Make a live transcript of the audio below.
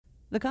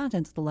The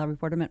contents of the lab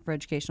report are meant for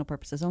educational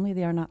purposes only.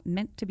 They are not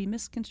meant to be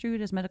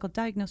misconstrued as medical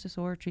diagnosis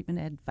or treatment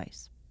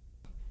advice.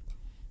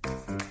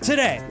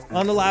 Today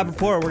on the lab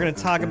report, we're going to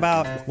talk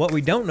about what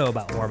we don't know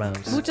about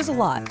hormones. Which is a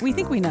lot. We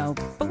think we know,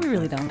 but we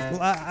really don't.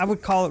 Well, I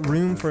would call it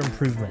room for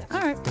improvement.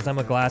 All right. Because I'm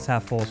a glass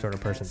half full sort of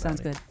person.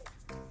 Sounds good.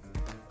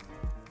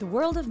 The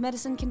world of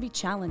medicine can be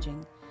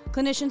challenging.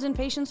 Clinicians and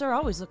patients are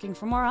always looking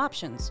for more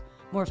options,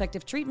 more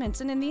effective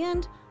treatments, and in the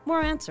end,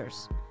 more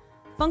answers.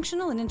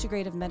 Functional and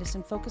integrative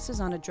medicine focuses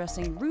on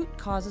addressing root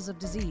causes of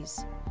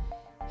disease.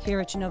 Here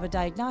at Genova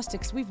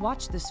Diagnostics, we've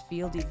watched this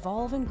field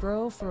evolve and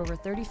grow for over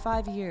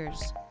 35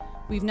 years.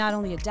 We've not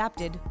only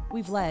adapted,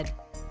 we've led.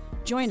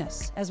 Join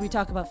us as we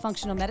talk about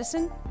functional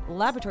medicine,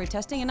 laboratory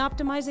testing, and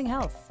optimizing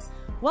health.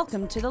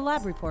 Welcome to the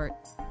Lab Report.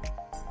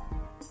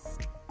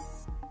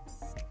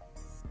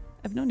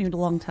 I've known you a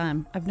long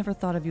time. I've never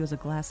thought of you as a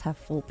glass half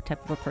full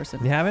type of a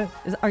person. You haven't?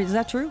 Is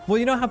that true? Well,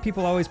 you know how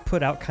people always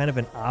put out kind of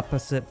an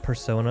opposite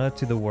persona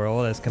to the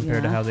world as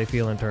compared to how they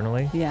feel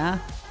internally? Yeah.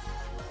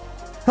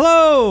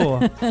 Hello!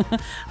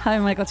 Hi,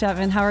 Michael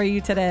Chapman. How are you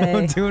today?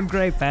 I'm doing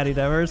great, Patty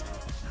Devers.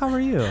 How are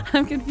you?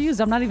 I'm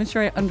confused. I'm not even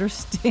sure I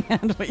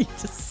understand what you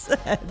just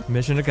said.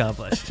 Mission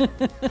accomplished.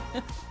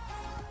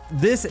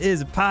 This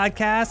is a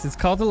podcast. It's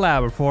called The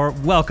Lab Report.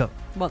 Welcome.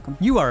 Welcome.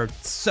 You are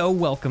so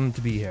welcome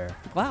to be here.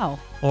 Wow.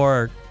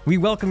 Or we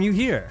welcome you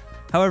here.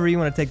 However you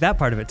want to take that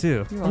part of it,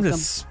 too. You're I'm welcome.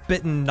 just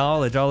spitting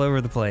knowledge all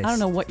over the place. I don't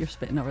know what you're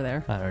spitting over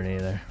there. I don't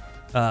either.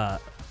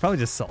 Probably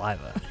just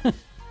saliva.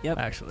 Yep.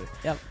 Actually.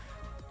 Yep.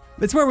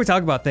 It's where we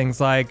talk about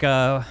things like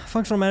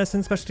functional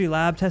medicine, specialty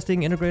lab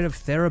testing, integrative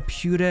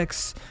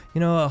therapeutics,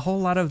 a whole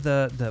lot of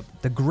the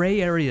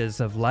gray areas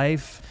of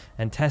life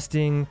and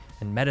testing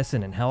and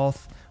medicine and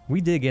health.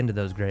 We dig into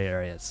those gray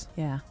areas.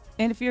 Yeah.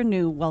 And if you're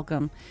new,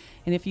 welcome.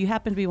 And if you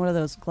happen to be one of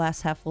those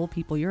glass half full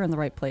people, you're in the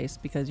right place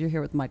because you're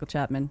here with Michael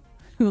Chapman,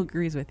 who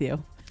agrees with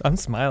you. I'm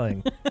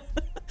smiling.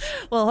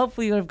 Well,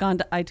 hopefully you would have gone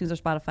to iTunes or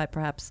Spotify,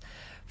 perhaps.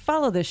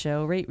 Follow this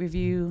show, rate,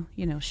 review,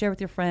 share with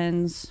your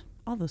friends,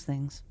 all those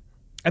things.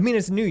 I mean,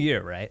 it's a new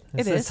year, right? It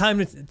is. It's time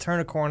to turn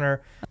a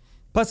corner.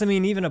 Plus, I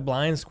mean, even a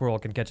blind squirrel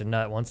can catch a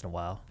nut once in a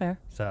while. Fair.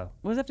 So,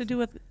 What does that have to do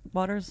with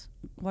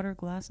water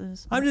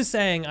glasses? I'm just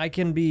saying I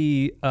can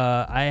be,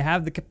 I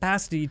have the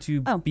capacity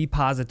to be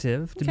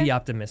positive, to be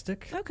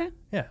optimistic. Okay.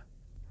 Yeah.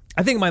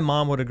 I think my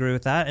mom would agree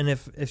with that. And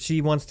if she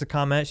wants to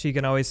comment, she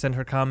can always send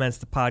her comments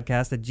to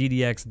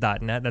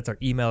podcast@gdx.net. That's our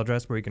email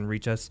address where you can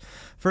reach us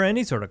for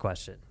any sort of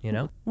question,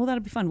 Well,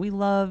 that'd be fun. We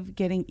love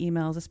getting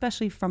emails,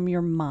 especially from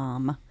your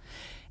mom.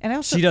 And I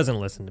also, she doesn't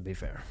listen, to be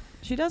fair.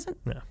 She doesn't?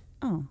 No.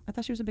 Oh, I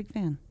thought she was a big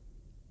fan.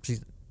 She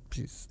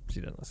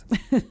doesn't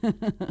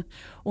listen.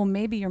 Well,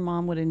 maybe your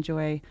mom would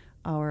enjoy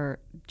our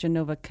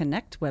Genova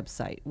Connect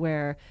website,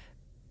 where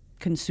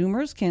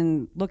consumers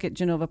can look at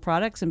Genova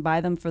products and buy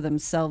them for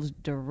themselves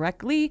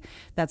directly.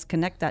 That's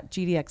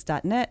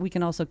connect.gdx.net. We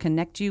can also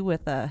connect you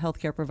with a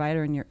healthcare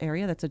provider in your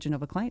area that's a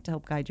Genova client to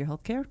help guide your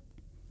healthcare.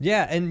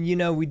 Yeah, and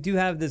we do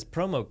have this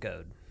promo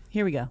code.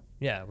 Here we go.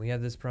 Yeah, we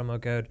have this promo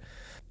code.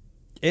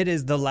 It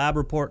is the Lab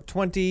Report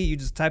 20. You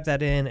just type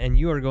that in, and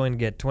you are going to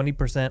get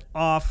 20%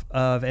 off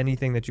of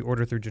anything that you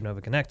order through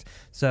Genova Connect.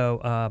 So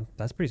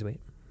that's pretty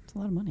sweet. It's a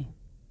lot of money.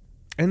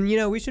 And,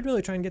 we should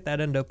really try and get that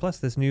Endo Plus,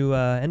 this new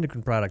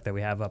endocrine product that we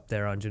have up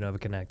there on Genova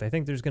Connect. I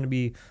think there's going to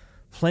be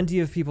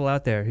plenty of people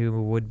out there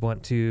who would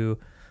want to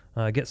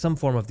get some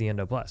form of the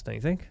Endo Plus, don't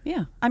you think?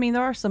 Yeah. I mean,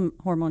 there are some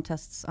hormone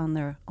tests on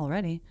there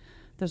already.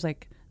 There's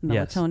like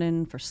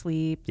melatonin for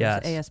sleep.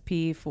 There's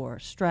ASP for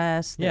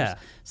stress. There's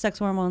sex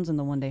hormones and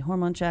the one-day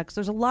hormone checks.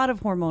 There's a lot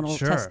of hormonal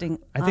testing.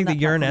 I think the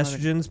urine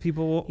estrogens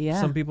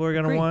some people are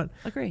going to want.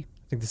 Agree.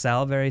 I think the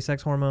salivary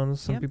sex hormones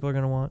some people are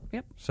going to want.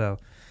 Yep. So,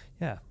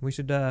 yeah, we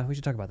should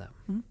talk about that.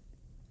 Mm-hmm.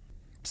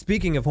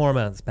 Speaking of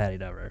hormones, Patty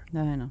Dever.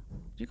 No, I know.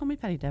 Did you call me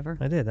Patty Dever?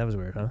 I did. That was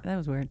weird, huh? That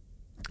was weird.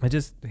 I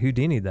just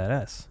Houdini'd that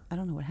S. I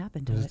don't know what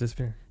happened to It it. just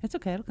disappeared. It's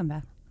okay. It'll come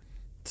back.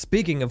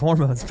 Speaking of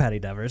hormones, Patty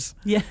Devers.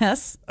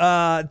 Yes.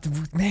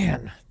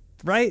 Man,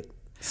 right?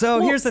 So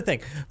here's the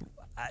thing.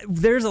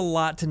 There's a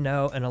lot to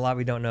know and a lot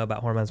we don't know about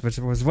hormones, which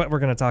was what we're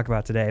going to talk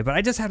about today. But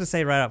I just have to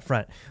say right up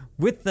front,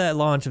 with the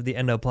launch of the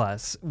Endo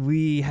Plus,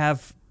 we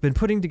have been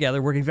putting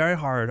together, working very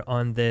hard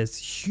on this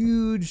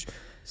huge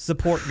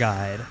support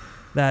guide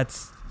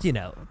that's,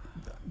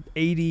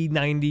 80,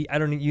 90,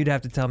 you'd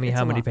have to tell me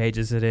how many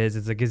pages it is.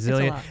 It's a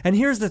gazillion. And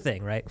here's the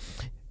thing, right?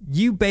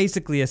 You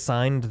basically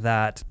assigned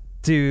that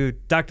to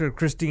Dr.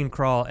 Christine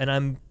Kroll, and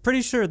I'm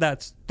pretty sure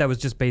that was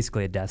just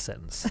basically a death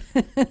sentence,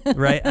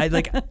 right?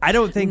 I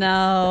don't think.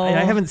 No, I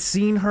haven't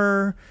seen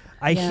her.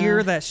 I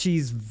hear that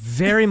she's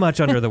very much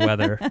under the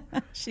weather.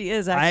 She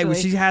is actually.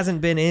 She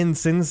hasn't been in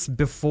since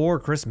before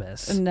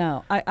Christmas.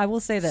 No, I will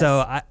say this.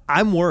 So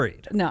I'm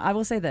worried. No, I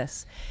will say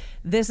this.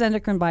 This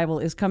endocrine Bible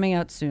is coming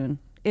out soon.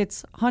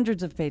 It's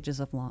hundreds of pages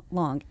of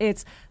long.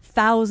 It's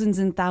thousands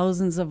and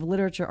thousands of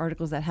literature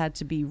articles that had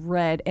to be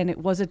read, and it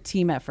was a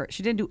team effort.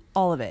 She didn't do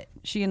all of it.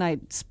 She and I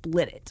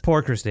split it.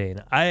 Poor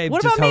Christine. I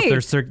What just about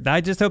hope me?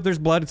 I just hope there's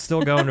blood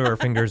still going to her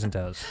fingers and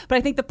toes. But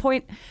I think the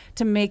point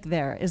to make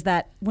there is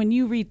that when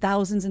you read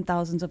thousands and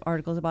thousands of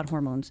articles about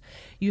hormones,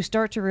 you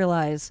start to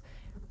realize,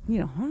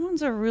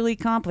 hormones are really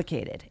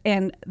complicated.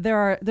 And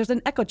there's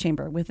an echo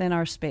chamber within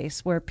our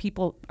space where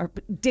people are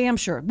damn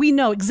sure. We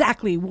know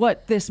exactly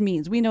what this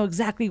means. We know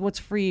exactly what's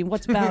free,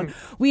 what's bound.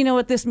 We know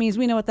what this means.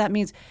 We know what that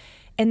means.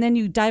 And then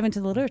you dive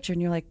into the literature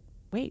and you're like,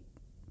 wait,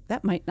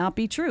 that might not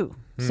be true.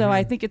 So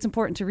I think it's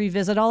important to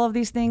revisit all of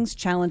these things,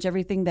 challenge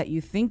everything that you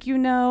think you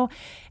know.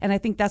 And I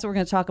think that's what we're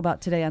going to talk about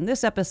today on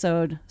this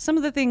episode. Some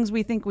of the things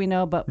we think we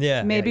know, but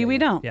maybe we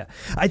don't. Yeah.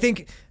 I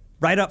think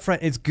right up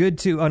front, it's good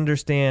to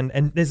understand,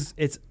 and it's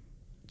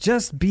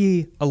just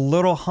be a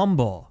little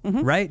humble,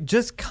 right?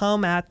 Just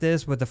come at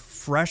this with a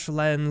fresh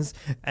lens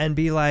and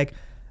be like,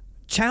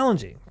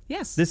 challenging.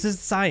 Yes. This is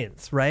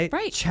science, right?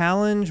 Right.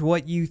 Challenge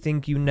what you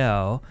think you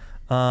know.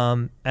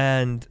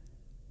 And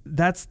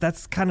that's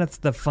kind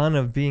of the fun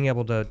of being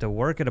able to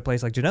work at a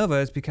place like Genova,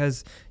 is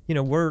because,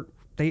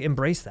 they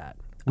embrace that.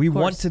 We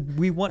want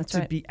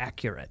to be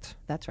accurate.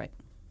 That's right.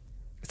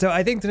 So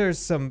I think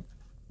there's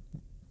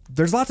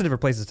lots of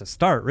different places to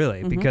start,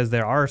 really, because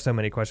there are so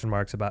many question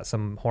marks about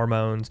some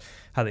hormones,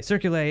 how they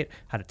circulate,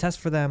 how to test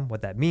for them,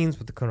 what that means,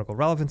 what the clinical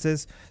relevance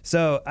is.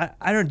 So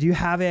I don't know, do you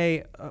have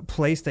a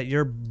place that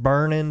you're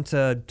burning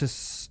to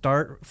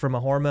start from a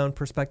hormone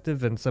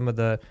perspective and some of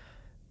the,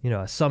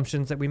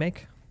 assumptions that we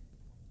make?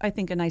 I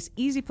think a nice,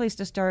 easy place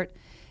to start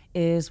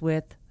is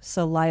with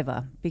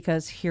saliva,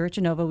 because here at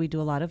Genova, we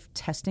do a lot of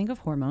testing of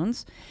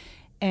hormones.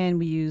 And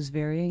we use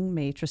varying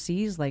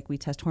matrices, like we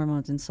test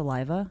hormones in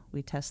saliva,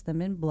 we test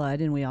them in blood,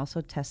 and we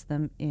also test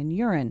them in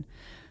urine.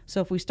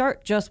 So if we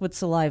start just with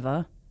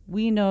saliva,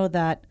 we know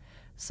that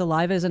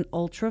saliva is an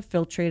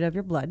ultrafiltrate of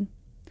your blood.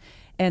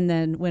 And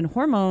then when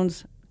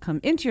hormones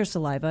come into your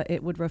saliva,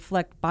 it would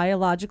reflect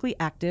biologically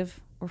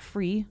active or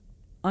free,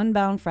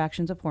 unbound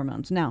fractions of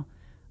hormones. Now,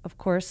 of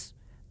course,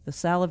 the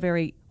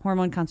salivary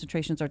hormone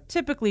concentrations are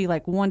typically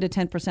like 1 to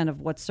 10% of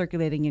what's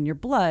circulating in your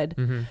blood,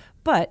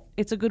 but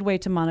it's a good way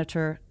to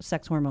monitor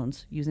sex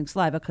hormones using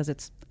saliva because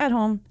it's at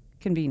home,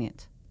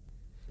 convenient.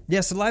 Yeah,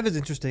 saliva is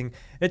interesting.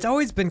 It's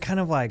always been kind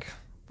of like,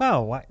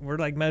 wow, why, we're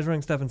like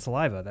measuring stuff in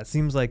saliva. That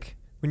seems like,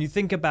 when you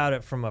think about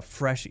it from a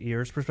fresh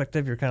ears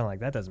perspective, you're kind of like,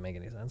 that doesn't make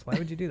any sense. Why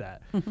would you do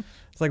that?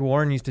 It's like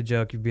Warren used to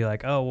joke, you'd be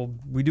like, oh, well,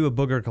 we do a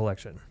booger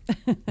collection,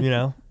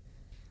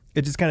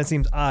 It just kind of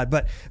seems odd,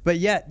 but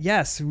yet,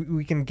 yes,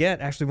 we can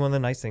get, actually, one of the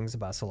nice things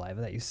about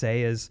saliva that you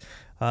say is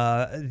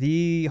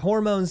the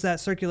hormones that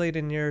circulate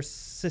in your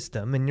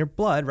system, in your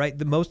blood, right?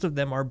 Most of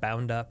them are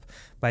bound up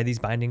by these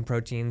binding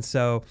proteins.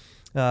 So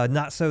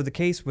not so the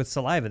case with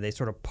saliva. They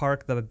sort of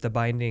park the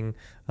binding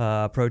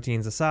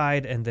proteins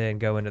aside and then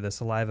go into the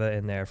saliva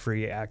in their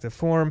free active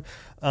form.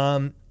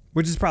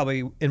 Which is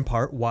probably in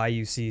part why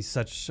you see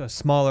such a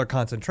smaller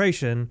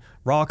concentration,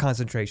 raw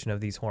concentration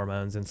of these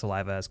hormones in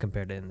saliva as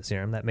compared to in the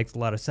serum. That makes a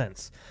lot of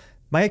sense.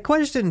 My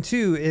question,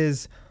 too,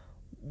 is,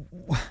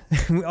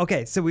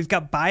 okay, so we've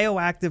got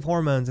bioactive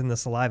hormones in the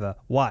saliva.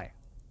 Why?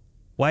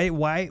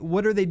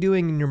 What are they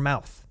doing in your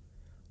mouth?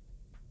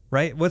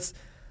 Right? What's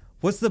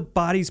the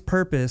body's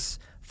purpose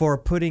for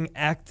putting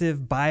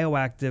active,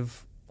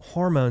 bioactive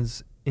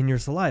hormones in your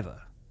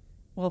saliva?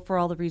 Well, for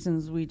all the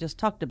reasons we just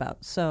talked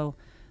about. So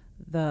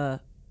the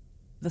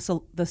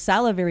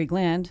salivary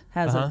gland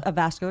has a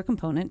vascular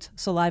component.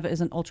 Saliva is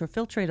an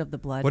ultrafiltrate of the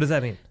blood. What does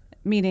that mean?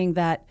 Meaning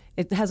that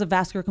it has a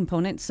vascular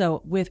component.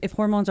 So if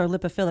hormones are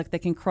lipophilic, they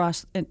can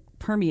cross and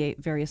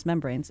permeate various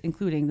membranes,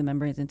 including the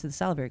membranes into the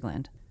salivary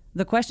gland.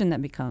 The question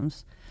then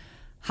becomes,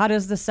 how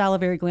does the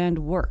salivary gland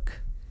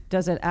work?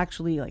 Does it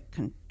actually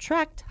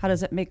contract? How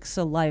does it make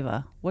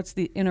saliva? What's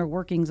the inner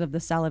workings of the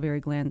salivary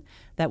gland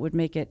that would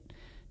make it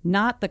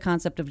not the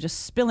concept of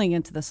just spilling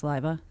into the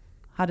saliva?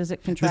 How does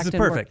it contract? This is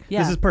perfect.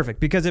 Yeah. This is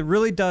perfect because it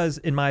really does,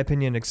 in my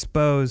opinion,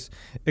 expose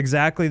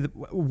exactly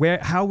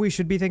how we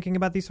should be thinking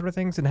about these sort of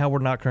things and how we're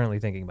not currently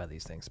thinking about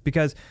these things.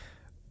 Because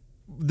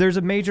there's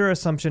a major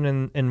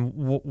assumption in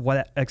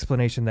what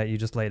explanation that you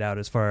just laid out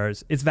as far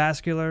as it's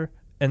vascular,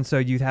 and so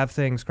you'd have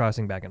things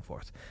crossing back and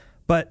forth.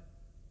 But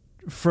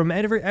from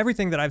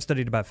everything that I've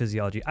studied about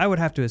physiology, I would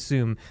have to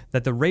assume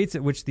that the rates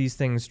at which these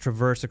things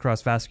traverse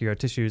across vascular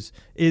tissues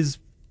is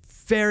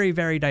very,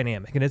 very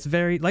dynamic, and it's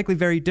very likely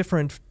very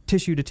different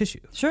tissue to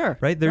tissue. Sure.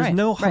 Right? There's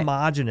no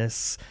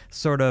homogeneous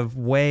sort of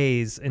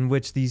ways in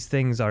which these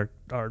things are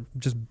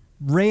just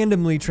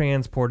randomly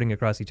transporting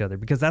across each other,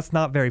 because that's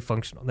not very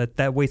functional.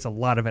 That wastes a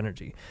lot of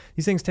energy.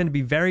 These things tend to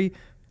be very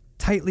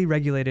tightly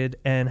regulated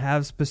and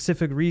have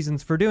specific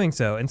reasons for doing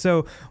so. And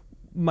so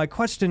my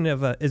question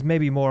is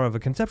maybe more of a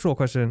conceptual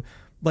question,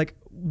 like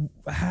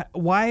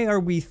why are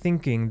we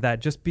thinking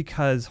that just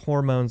because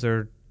hormones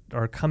are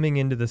coming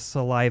into the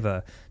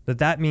saliva,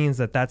 that means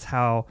that that's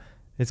how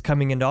it's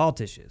coming into all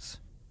tissues?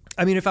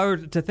 I mean, if I were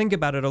to think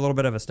about it a little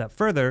bit of a step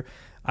further,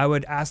 I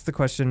would ask the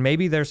question,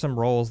 maybe there's some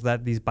roles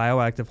that these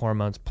bioactive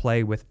hormones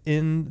play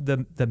within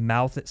the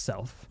mouth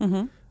itself.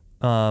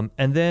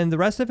 And then the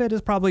rest of it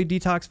is probably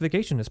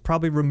detoxification. It's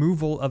probably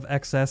removal of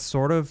excess,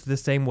 sort of the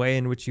same way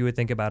in which you would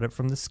think about it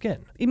from the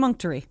skin.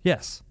 Emunctory.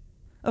 Yes.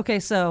 Okay,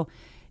 so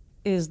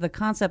is the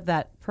concept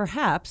that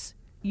perhaps,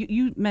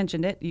 you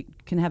mentioned it, you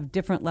can have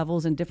different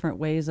levels and different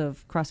ways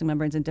of crossing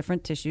membranes in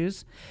different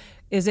tissues.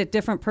 Is it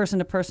different person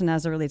to person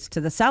as it relates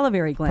to the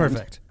salivary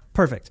gland?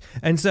 Perfect.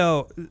 And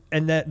so,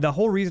 and the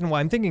whole reason why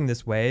I'm thinking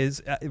this way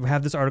is I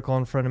have this article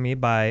in front of me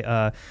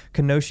by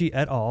Kanoshi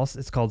et al.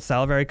 It's called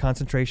Salivary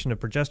Concentration of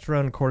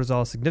Progesterone and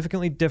Cortisol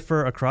Significantly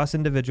Differ Across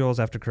Individuals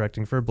After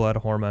Correcting for Blood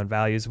Hormone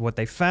Values. What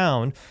they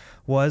found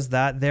was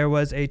that there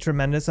was a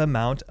tremendous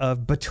amount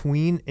of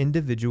between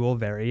individual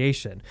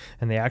variation.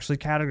 And they actually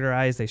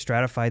they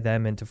stratified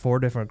them into 4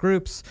 different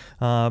groups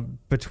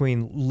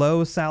between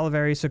low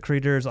salivary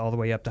secretors all the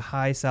way up to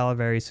high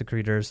salivary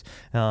secretors.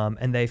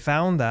 And they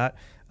found that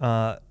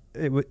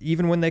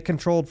even when they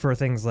controlled for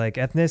things like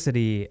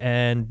ethnicity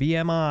and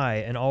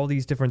BMI and all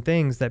these different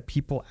things, that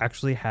people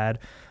actually had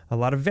a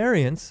lot of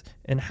variance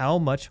in how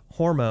much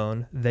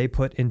hormone they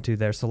put into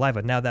their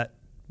saliva. Now, that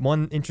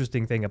one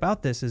interesting thing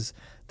about this is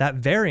that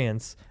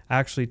variance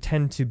actually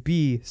tend to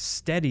be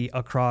steady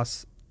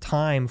across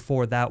time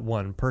for that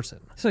one person.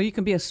 So you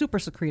can be a super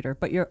secretor,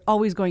 but you're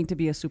always going to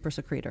be a super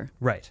secretor.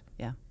 Right.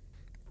 Yeah.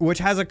 Which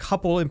has a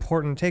couple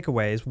important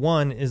takeaways.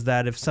 One is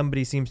that if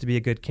somebody seems to be a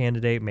good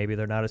candidate, maybe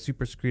they're not a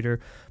super secretor,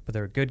 but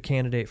they're a good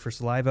candidate for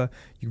saliva,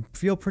 you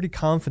feel pretty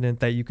confident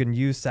that you can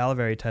use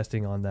salivary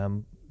testing on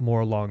them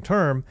more long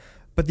term.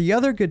 But the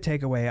other good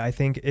takeaway, I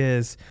think,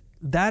 is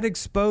that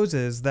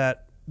exposes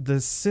that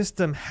the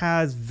system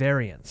has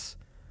variance.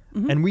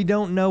 And we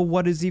don't know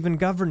what is even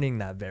governing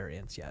that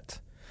variance yet.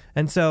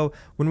 And so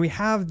when we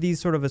have these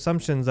sort of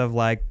assumptions of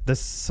like the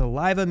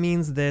saliva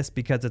means this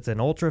because it's an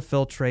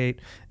ultrafiltrate,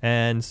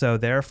 and so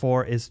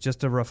therefore it's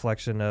just a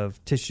reflection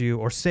of tissue,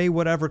 or say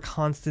whatever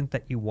constant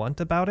that you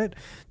want about it,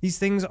 these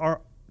things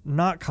are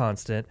not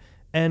constant.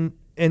 And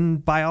in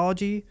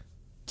biology,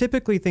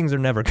 typically things are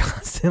never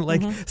constant.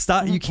 Like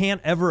you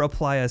can't ever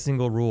apply a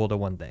single rule to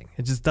one thing.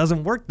 It just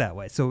doesn't work that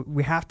way. So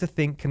we have to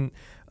think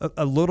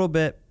a little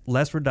bit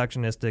less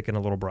reductionistic and a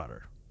little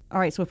broader. All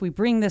right, so if we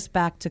bring this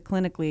back to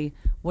clinically,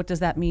 what does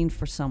that mean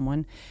for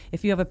someone?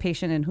 If you have a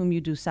patient in whom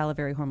you do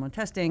salivary hormone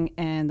testing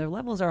and their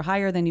levels are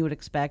higher than you would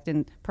expect,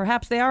 and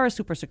perhaps they are a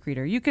super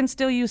secretor, you can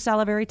still use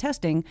salivary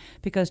testing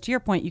because, to your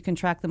point, you can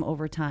track them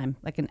over time,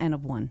 like an N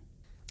of 1.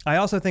 I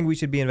also think we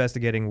should be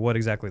investigating what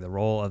exactly the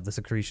role of the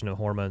secretion of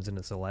hormones in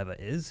the saliva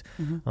is.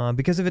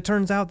 Because if it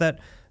turns out that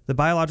the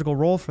biological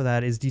role for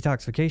that is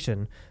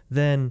detoxification,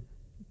 then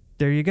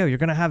there you go. You're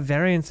going to have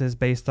variances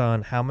based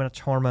on how much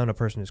hormone a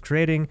person is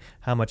creating,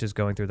 how much is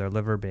going through their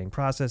liver being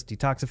processed,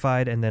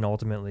 detoxified, and then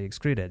ultimately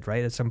excreted,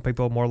 right? Some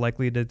people are more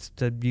likely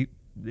to be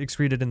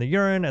excreted in the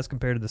urine as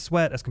compared to the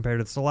sweat, as compared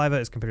to the saliva,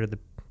 as compared to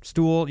the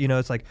stool. You know,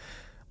 it's like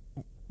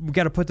we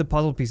got to put the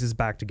puzzle pieces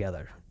back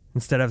together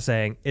instead of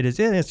saying it's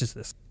just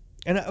this.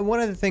 And one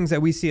of the things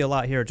that we see a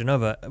lot here at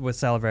Genova with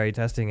salivary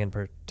testing in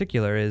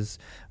particular is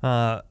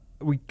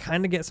we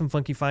kind of get some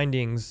funky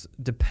findings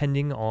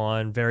depending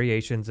on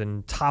variations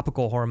in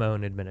topical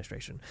hormone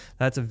administration.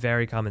 That's a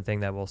very common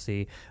thing that we'll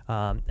see.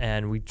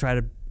 And we try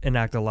to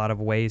enact a lot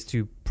of ways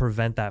to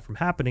prevent that from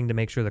happening to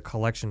make sure the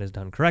collection is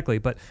done correctly.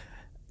 But,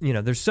 you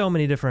know, there's so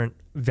many different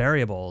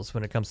variables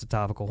when it comes to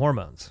topical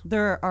hormones.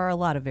 There are a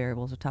lot of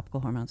variables with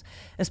topical hormones,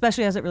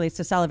 especially as it relates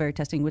to salivary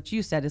testing, which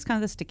you said is kind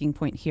of the sticking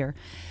point here.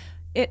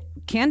 It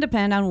can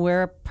depend on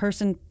where a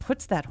person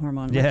puts that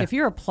hormone. Like if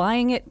you're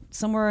applying it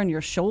somewhere on your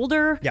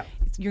shoulder, you're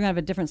going to have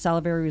a different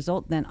salivary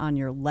result than on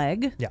your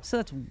leg. So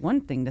that's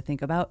one thing to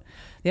think about.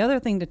 The other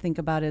thing to think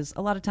about is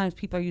a lot of times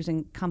people are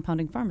using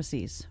compounding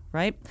pharmacies,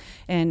 right?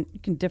 And you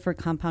can differ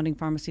compounding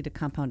pharmacy to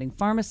compounding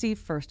pharmacy,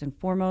 first and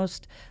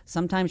foremost.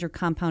 Sometimes you're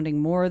compounding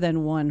more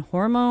than one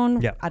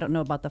hormone. I don't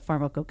know about the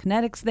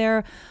pharmacokinetics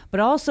there. But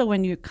also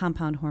when you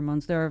compound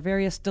hormones, there are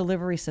various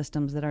delivery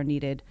systems that are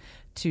needed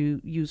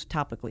to use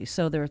topically.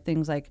 So there are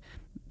things like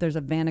there's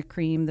a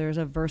Vanicream, there's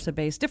a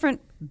VersaBase, different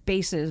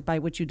bases by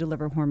which you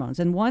deliver hormones.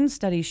 And one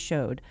study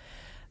showed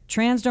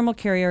transdermal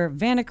carrier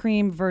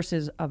Vanicream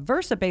versus a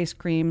VersaBase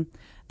cream.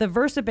 The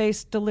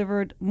VersaBase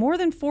delivered more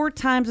than 4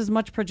 times as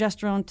much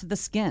progesterone to the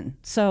skin.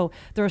 So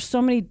there are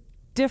so many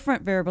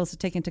different variables to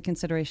take into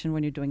consideration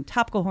when you're doing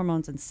topical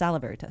hormones and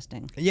salivary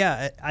testing.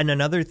 Yeah, and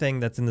another thing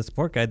that's in the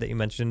support guide that you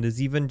mentioned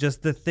is even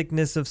just the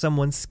thickness of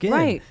someone's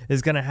skin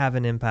is going to have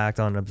an impact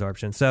on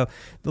absorption. So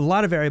a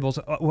lot of variables.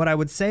 What I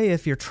would say,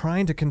 if you're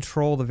trying to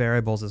control the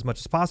variables as much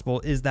as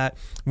possible, is that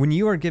when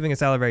you are giving a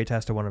salivary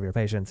test to one of your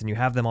patients and you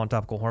have them on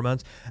topical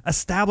hormones,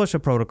 establish a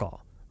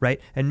protocol. Right?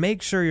 And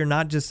make sure you're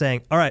not just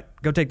saying, all right,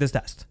 go take this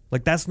test.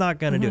 Like, that's not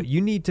going to do it. You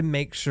need to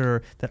make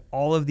sure that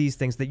all of these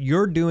things, that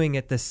you're doing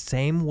it the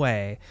same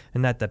way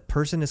and that the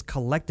person is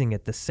collecting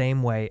it the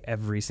same way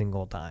every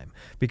single time.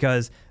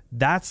 Because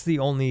that's the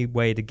only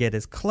way to get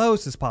as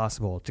close as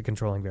possible to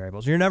controlling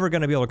variables. You're never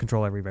going to be able to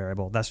control every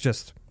variable. That's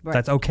just,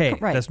 that's okay.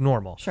 Right. That's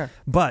normal. Sure.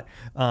 But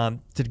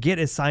to get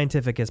as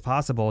scientific as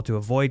possible, to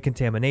avoid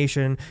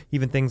contamination,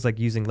 even things like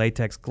using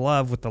latex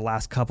glove with the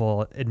last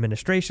couple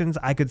administrations,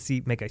 I could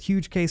make a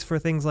huge case for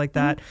things like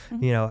that.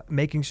 You know,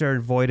 making sure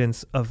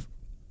avoidance of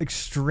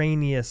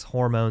extraneous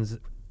hormones,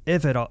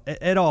 if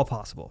at all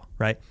possible,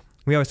 right?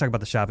 We always talk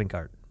about the shopping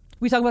cart.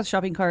 We talk about the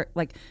shopping cart,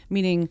 like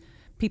meaning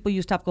people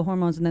use topical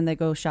hormones and then they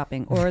go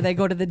shopping or they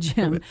go to the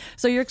gym.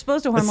 So you're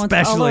exposed to hormones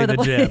all over the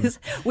place.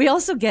 We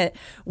also get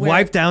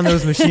wipe down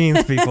those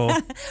machines, people.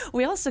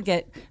 We also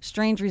get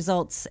strange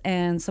results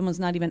and someone's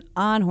not even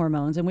on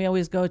hormones. And we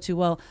always go to,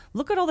 well,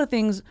 look at all the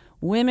things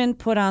women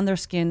put on their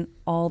skin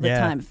all the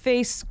time.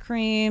 Face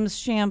creams,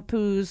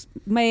 shampoos,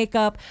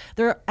 makeup.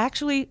 They're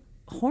actually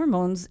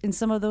hormones in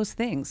some of those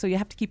things. So you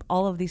have to keep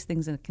all of these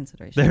things in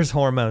consideration. There's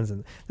hormones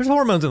in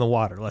the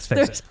water, let's face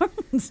it. There's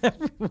hormones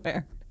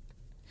everywhere.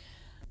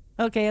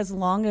 Okay, as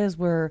long as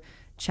we're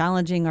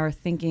challenging our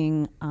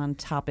thinking on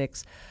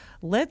topics,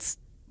 let's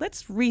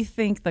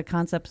rethink the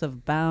concepts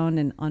of bound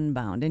and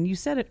unbound. And you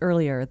said it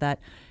earlier that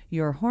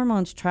your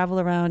hormones travel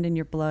around in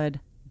your blood,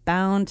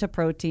 bound to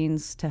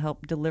proteins to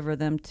help deliver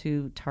them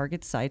to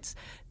target sites,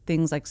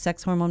 things like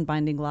sex hormone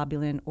binding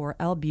globulin or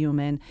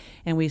albumin.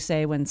 And we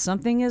say when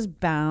something is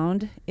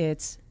bound,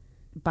 it's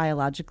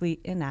biologically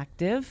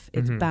inactive,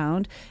 it's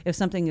bound. If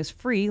something is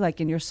free,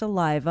 like in your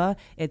saliva,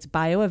 it's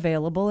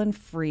bioavailable and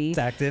free. It's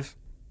active.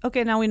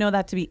 Okay, now we know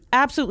that to be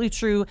absolutely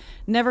true.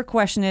 Never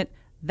question it.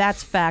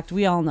 That's fact.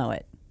 We all know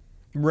it.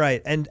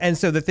 Right. And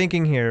so the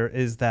thinking here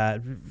is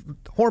that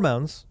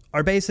hormones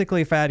are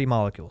basically fatty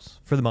molecules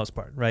for the most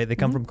part, right? They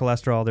come from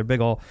cholesterol. They're they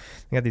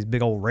got these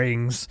big old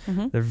rings.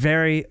 They're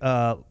very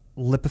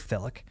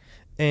lipophilic.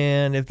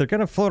 And if they're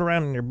going to float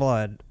around in your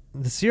blood,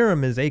 the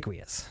serum is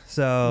aqueous.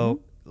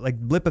 So like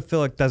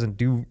lipophilic doesn't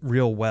do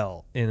real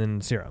well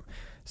in serum.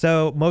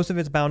 So most of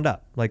it's bound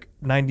up, like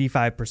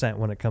 95%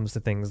 when it comes to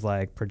things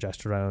like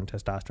progesterone,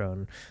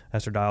 testosterone,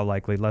 estradiol,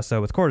 likely less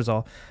so with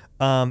cortisol.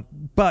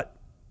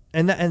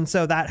 And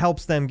so that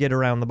helps them get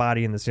around the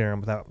body in the serum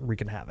without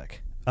wreaking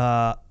havoc.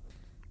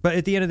 But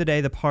at the end of the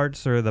day, the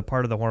part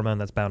of the hormone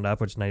that's bound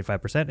up, which is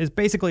 95%, is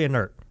basically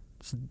inert.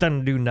 It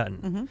doesn't do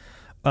nothing.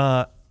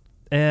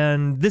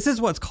 And this is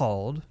what's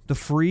called the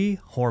free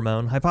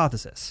hormone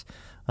hypothesis.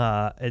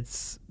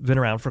 It's been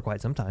around for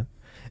quite some time.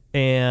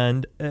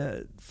 And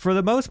for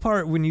the most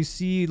part, when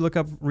you look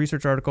up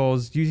research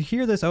articles, you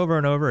hear this over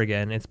and over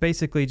again. It's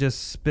basically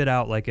just spit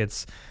out like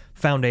it's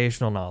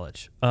foundational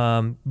knowledge.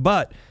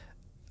 But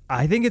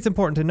I think it's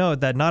important to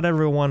note that not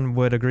everyone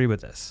would agree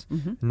with this.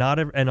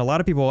 And a lot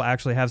of people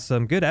actually have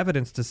some good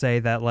evidence to say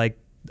that, like,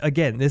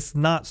 again, this is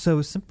not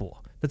so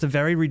simple. That's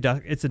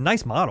it's a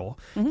nice model.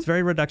 It's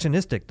very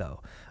reductionistic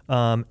though.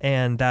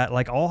 And that,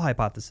 like all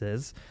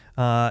hypotheses,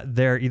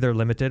 they're either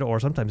limited or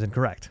sometimes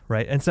incorrect,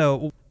 right? And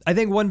so I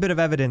think one bit of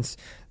evidence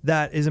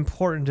that is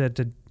important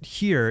to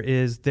hear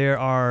is there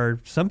are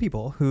some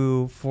people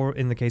who,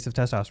 in the case of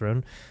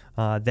testosterone,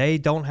 they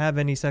don't have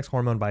any sex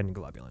hormone binding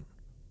globulin.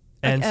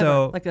 And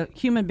so, like a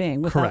human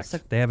being,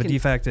 correct. They have a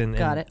defect in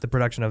the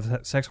production of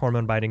sex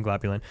hormone binding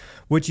globulin,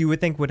 which you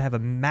would think would have a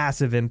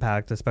massive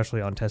impact,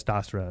 especially on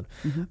testosterone,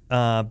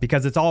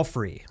 because it's all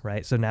free,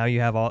 right? So now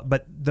you have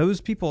but those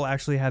people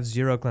actually have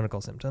zero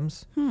clinical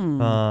symptoms.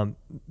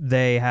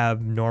 They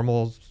have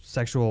normal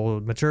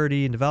sexual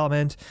maturity and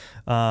development,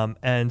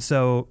 and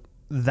so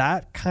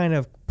that kind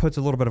of puts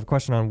a little bit of a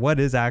question on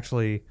what is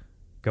actually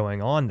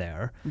going on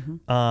there.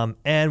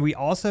 And we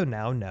also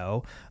now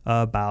know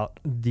about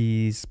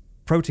these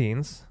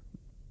proteins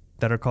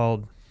that are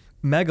called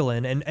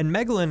megalin, and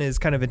megalin is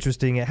kind of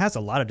interesting. It has a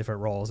lot of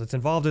different roles. It's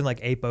involved in like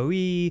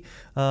ApoE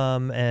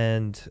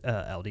and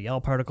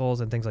LDL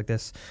particles and things like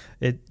this.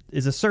 It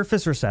is a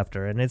surface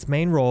receptor, and its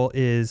main role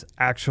is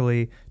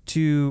actually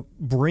to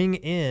bring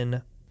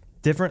in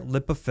different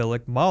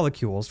lipophilic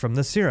molecules from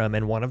the serum,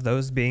 and one of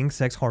those being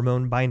sex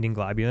hormone binding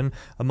globulin,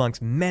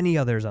 amongst many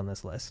others on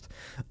this list.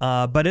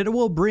 But it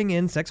will bring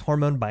in sex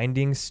hormone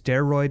binding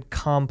steroid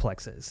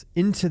complexes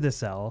into the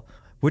cell,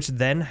 which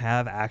then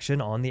have action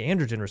on the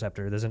androgen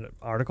receptor. There's an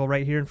article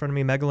right here in front of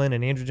me, Megalin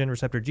and Androgen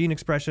Receptor Gene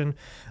Expression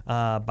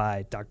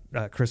by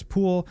Chris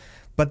Poole.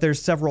 But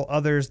there's several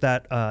others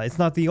that it's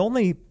not the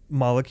only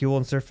molecule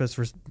in surface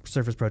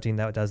protein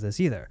that does this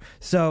either.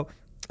 So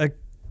a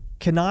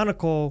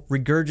canonical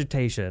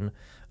regurgitation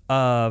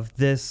of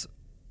this,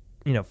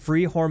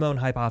 free hormone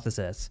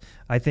hypothesis,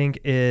 I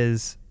think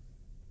needs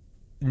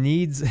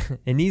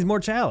more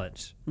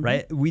challenge,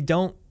 right? We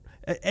don't,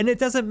 and it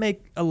doesn't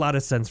make a lot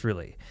of sense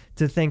really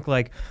to think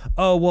like,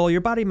 oh, well,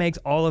 your body makes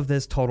all of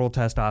this total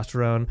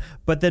testosterone,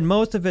 but then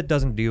most of it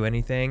doesn't do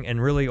anything,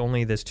 and really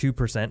only this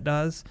 2%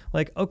 does.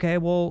 Like, okay,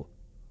 well,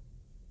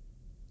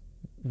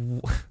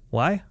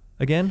 why?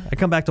 Again, I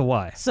come back to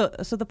why. So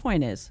the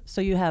point is,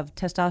 you have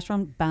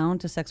testosterone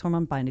bound to sex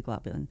hormone binding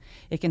globulin.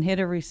 It can hit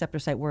a receptor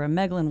site where a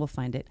megalin will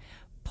find it.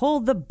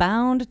 Pull the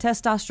bound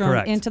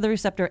testosterone into the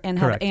receptor and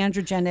have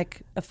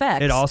androgenic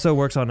effects. It also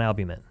works on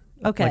albumin.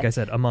 Okay. Like I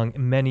said, among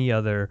many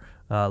other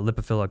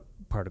lipophilic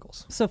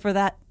particles. So for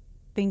that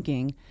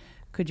thinking,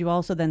 could you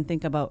also then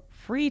think about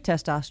free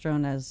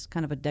testosterone as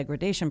kind of a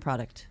degradation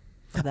product?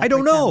 I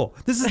don't know.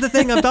 This is the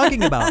thing I'm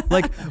talking about.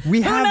 Like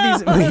we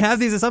have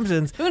these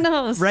assumptions. Who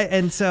knows? Right.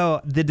 And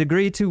so the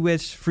degree to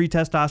which free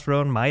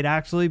testosterone might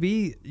actually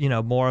be,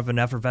 more of an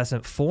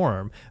effervescent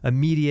form,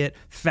 immediate,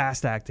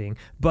 fast acting,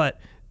 but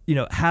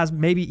has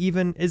maybe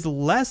even is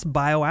less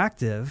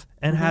bioactive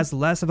and has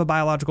less of a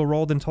biological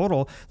role than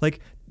total. Like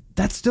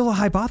that's still a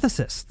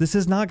hypothesis. This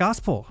is not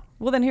gospel.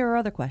 Well, then here are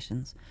other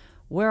questions.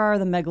 Where are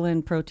the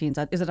megalin proteins?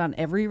 Is it on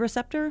every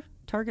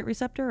target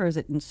receptor, or is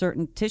it in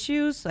certain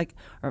tissues? Like,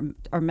 are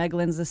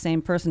megalins the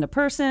same person to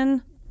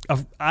person?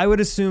 I would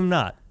assume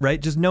not,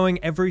 right? Just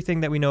knowing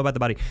everything that we know about the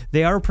body.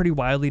 They are pretty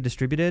widely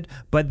distributed,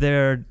 but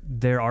there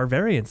are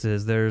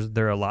variances.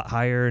 They're a lot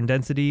higher in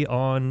density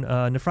on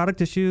nephrotic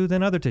tissue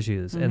than other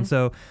tissues. And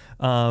so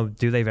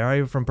do they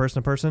vary from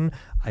person to person?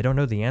 I don't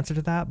know the answer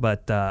to that,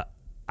 but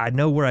I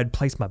know where I'd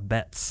place my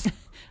bets.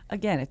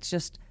 Again, it's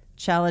just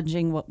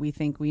challenging what we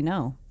think we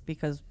know,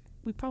 because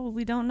we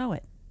probably don't know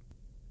it.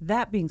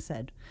 That being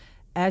said,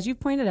 as you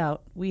pointed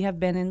out, we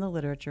have been in the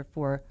literature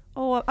for,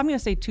 I'm going to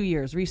say 2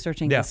 years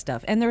researching this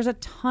stuff. And there's a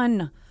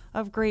ton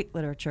of great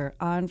literature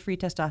on free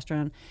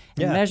testosterone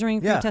and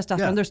measuring free testosterone.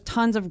 Yeah. There's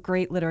tons of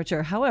great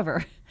literature.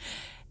 However,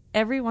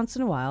 every once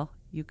in a while,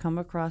 you come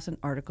across an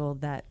article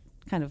that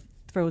kind of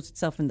throws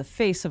itself in the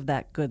face of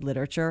that good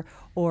literature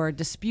or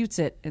disputes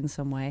it in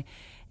some way.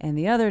 And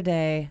the other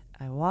day,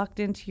 I walked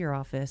into your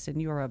office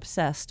and you were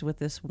obsessed with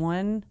this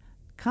one.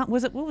 What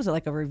was it?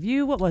 Like a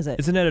review? What was it?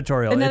 It's an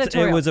editorial.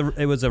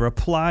 It was a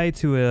reply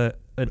to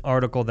an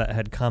article that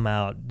had come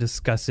out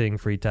discussing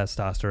free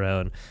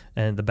testosterone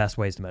and the best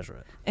ways to measure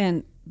it.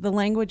 And the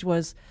language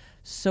was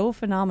so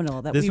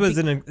phenomenal that it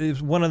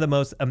was one of the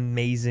most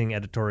amazing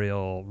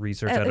editorial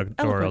research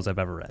editorials I've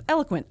ever read.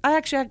 Eloquent. I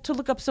actually had to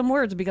look up some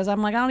words because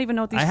I'm like, I don't even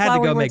know what these I flowery had to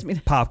go words make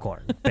mean.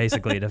 popcorn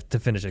basically to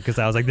finish it because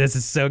I was like, this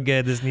is so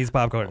good. This needs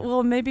popcorn.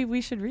 Well, maybe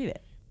we should read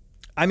it.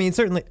 I mean,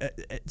 certainly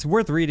it's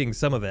worth reading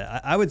some of it.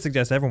 I would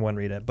suggest everyone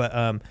read it, but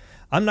I'm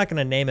not going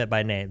to name it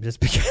by name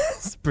just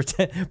because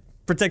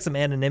protect some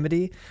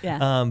anonymity.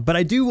 Yeah. But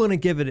I do want to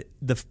give it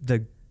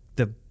the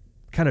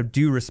kind of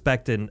due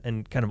respect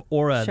and kind of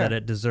aura that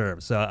it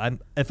deserves. So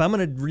if I'm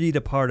going to read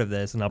a part of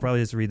this, and I'll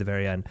probably just read the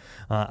very end,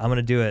 I'm going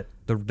to do it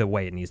the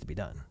way it needs to be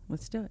done.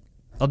 Let's do it.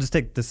 I'll just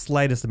take the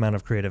slightest amount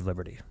of creative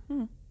liberty.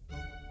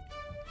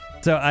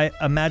 So I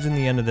imagine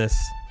the end of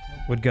this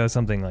would go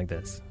something like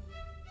this.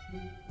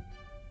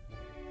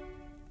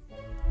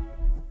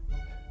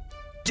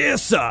 Dear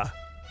Sir,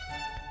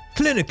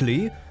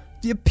 clinically,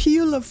 the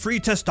appeal of free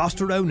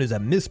testosterone is a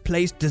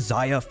misplaced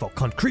desire for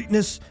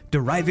concreteness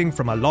deriving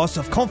from a loss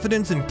of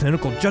confidence in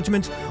clinical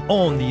judgment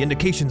on the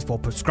indications for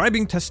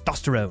prescribing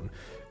testosterone.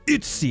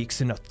 It seeks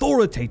an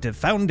authoritative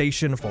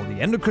foundation for the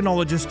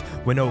endocrinologist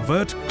when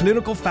overt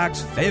clinical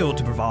facts fail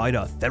to provide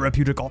a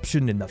therapeutic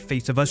option in the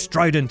face of a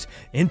strident,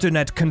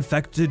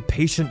 internet-confected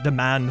patient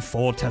demand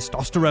for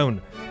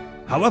testosterone.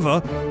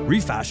 However,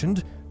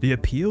 refashioned, the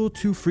appeal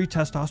to free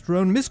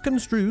testosterone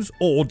misconstrues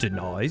or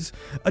denies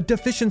a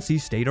deficiency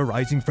state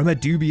arising from a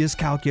dubious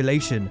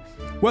calculation.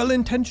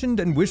 Well-intentioned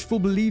and wishful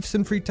beliefs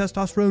in free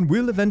testosterone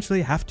will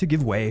eventually have to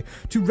give way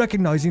to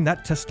recognizing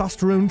that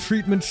testosterone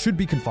treatment should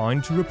be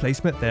confined to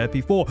replacement therapy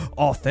for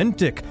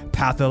authentic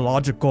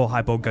pathological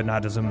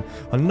hypogonadism,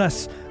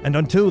 unless and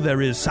until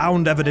there is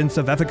sound evidence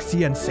of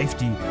efficacy and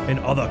safety in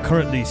other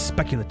currently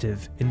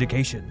speculative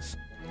indications.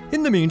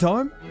 In the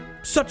meantime,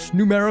 such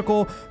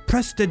numerical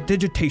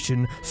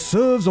prestidigitation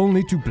serves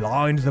only to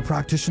blind the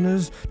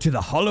practitioners to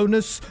the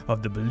hollowness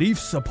of the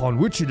beliefs upon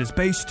which it is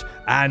based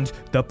and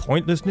the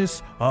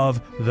pointlessness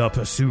of the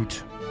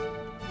pursuit.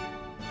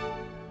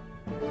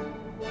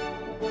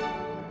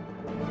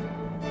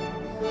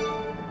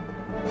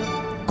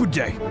 Good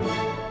day.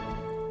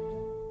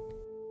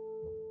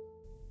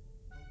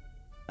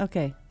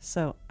 Okay,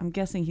 so I'm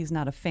guessing he's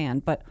not a fan,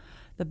 but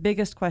the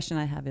biggest question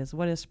I have is,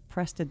 what is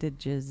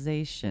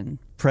prestidigitization?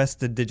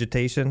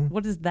 Prestidigitation?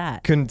 What is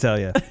that? Couldn't tell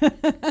you.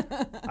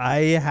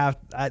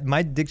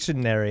 My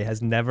dictionary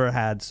has never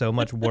had so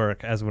much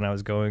work as when I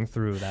was going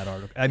through that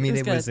article. I mean,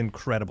 it was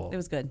incredible. It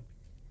was good.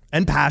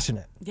 And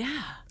passionate.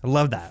 Yeah. I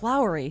love that.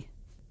 Flowery.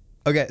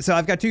 Okay, so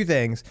I've got two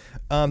things.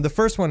 The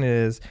first one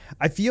is,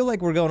 I feel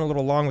like we're going a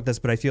little long with this,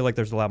 but I feel like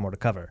there's a lot more to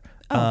cover.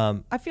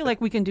 I feel like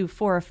we can do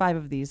 4 or 5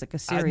 of these, like a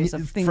series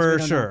of things. For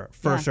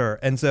sure.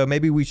 And so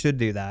maybe we should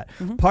do that.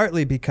 Mm-hmm.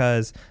 Partly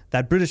because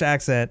that British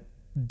accent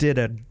did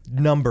a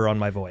number on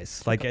my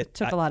voice. Like it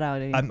took a lot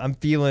out of you. I'm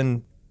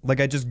feeling like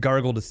I just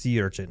gargled a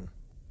sea urchin.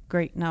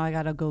 Great. Now I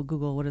gotta go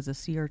Google what does a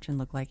sea urchin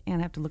look like,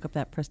 and I have to look up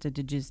that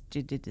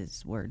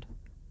prestidigitis word.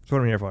 That's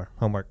what I'm here for.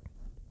 Homework.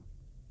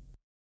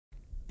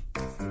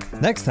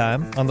 Next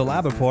time on the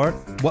Lab Report,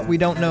 What We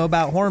Don't Know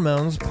About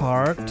Hormones,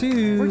 Part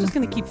 2. We're just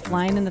going to keep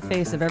flying in the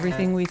face of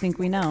everything we think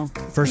we know.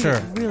 For sure.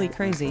 It's really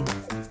crazy.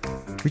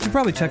 We should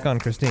probably check on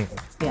Christine.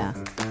 Yeah,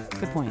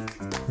 good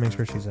point. Make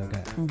sure she's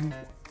okay. Mm-hmm.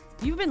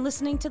 You've been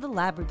listening to the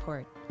Lab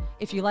Report.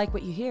 If you like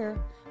what you hear,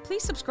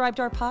 please subscribe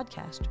to our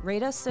podcast,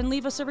 rate us, and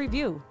leave us a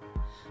review.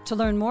 To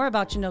learn more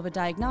about Genova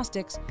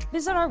Diagnostics,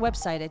 visit our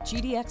website at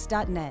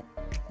gdx.net.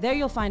 There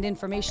you'll find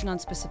information on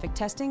specific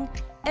testing,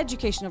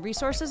 educational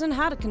resources, and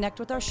how to connect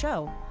with our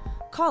show.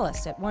 Call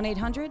us at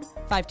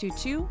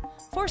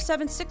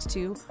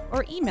 1-800-522-4762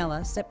 or email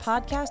us at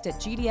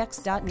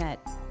podcast@gdx.net.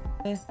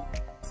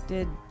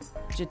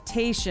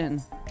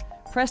 Digitation.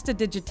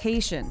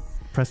 Prestidigitation.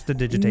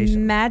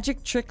 Prestidigitation.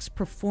 Magic tricks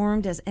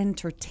performed as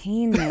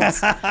entertainment.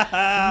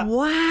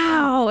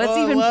 Wow, it's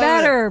even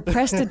better.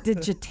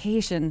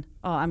 Prestidigitation.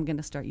 Oh, I'm going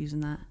to start using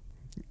that.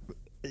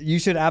 You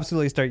should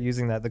absolutely start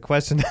using that. The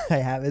question I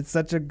have, it's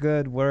such a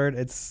good word.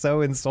 It's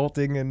so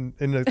insulting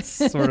in a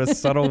sort of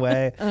subtle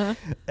way.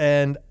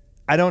 And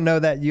I don't know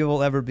that you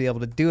will ever be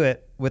able to do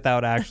it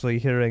without actually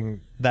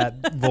hearing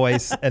that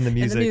voice and the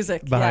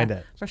music, behind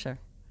it. For sure.